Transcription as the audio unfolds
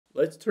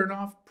Let's turn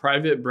off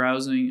private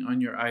browsing on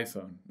your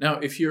iPhone. Now,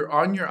 if you're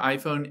on your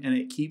iPhone and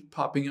it keeps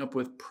popping up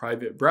with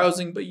private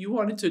browsing, but you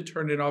wanted to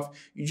turn it off,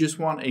 you just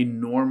want a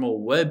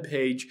normal web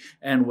page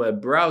and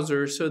web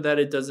browser so that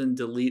it doesn't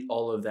delete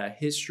all of that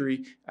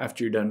history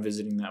after you're done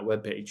visiting that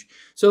web page.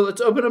 So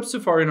let's open up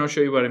Safari and I'll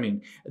show you what I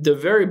mean. At the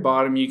very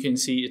bottom, you can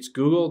see it's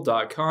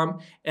google.com.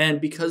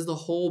 And because the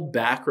whole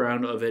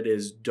background of it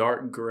is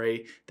dark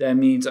gray, that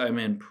means I'm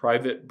in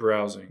private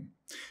browsing.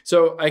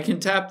 So I can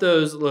tap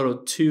those little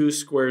two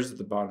squares at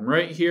the bottom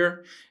right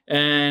here.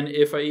 And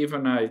if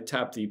I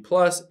tap the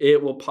plus,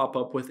 it will pop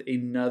up with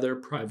another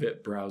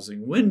private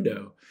browsing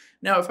window.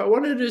 Now, if I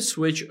wanted to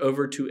switch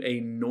over to a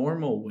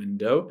normal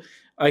window,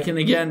 I can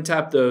again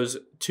tap those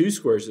two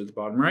squares at the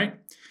bottom right.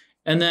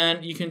 And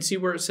then you can see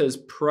where it says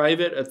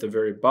private at the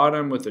very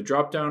bottom with the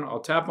drop down. I'll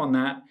tap on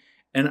that.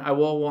 And I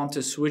will want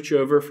to switch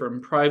over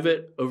from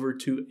private over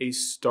to a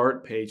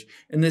start page.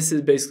 And this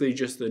is basically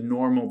just the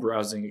normal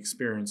browsing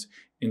experience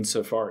in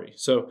Safari.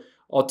 So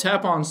I'll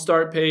tap on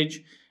start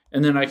page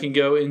and then I can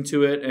go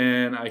into it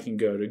and I can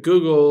go to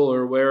Google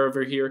or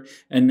wherever here.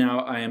 And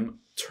now I am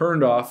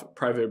turned off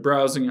private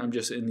browsing. I'm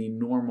just in the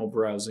normal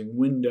browsing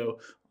window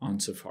on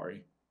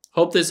Safari.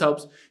 Hope this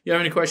helps. If you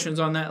have any questions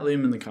on that, leave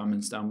them in the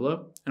comments down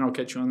below and I'll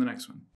catch you on the next one.